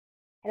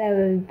Hello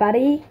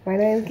everybody, my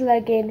name is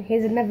Logan.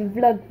 Here's another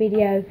vlog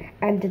video,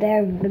 and today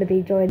I'm going to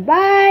be joined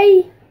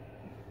by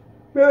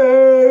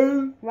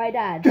my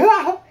dad.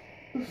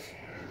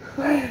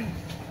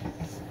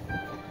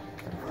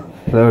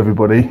 Hello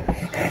everybody.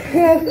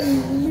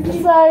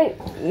 So,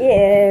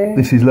 yeah.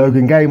 This is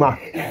Logan Gamer.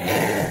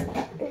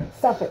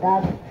 Stop it,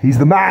 Dad. He's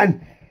the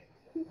man.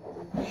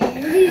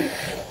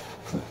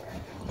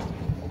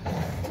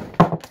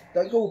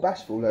 Don't go all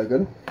bashful,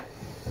 Logan.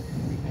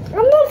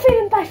 I'm not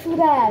feeling bashful,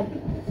 Dad.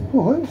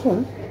 Alright,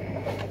 sorry.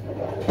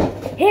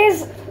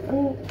 Here's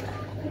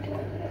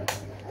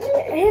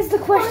the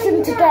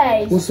question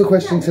today. What's the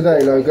question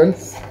today, Logan?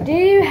 Do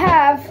you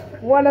have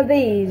one of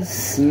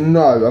these?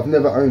 No, I've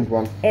never owned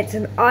one. It's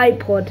an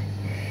iPod.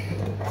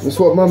 That's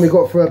what Mummy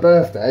got for her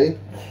birthday,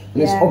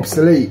 and it's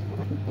obsolete.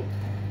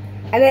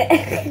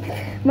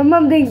 And my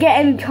mum didn't get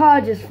any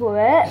charges for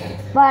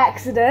it by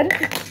accident.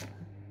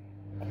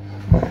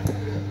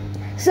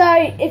 So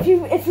if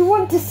you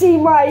want to see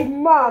my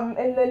mum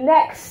in the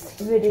next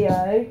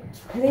video,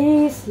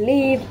 please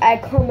leave a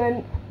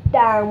comment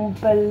down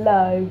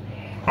below,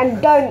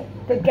 and don't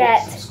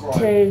forget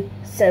to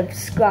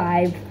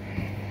subscribe.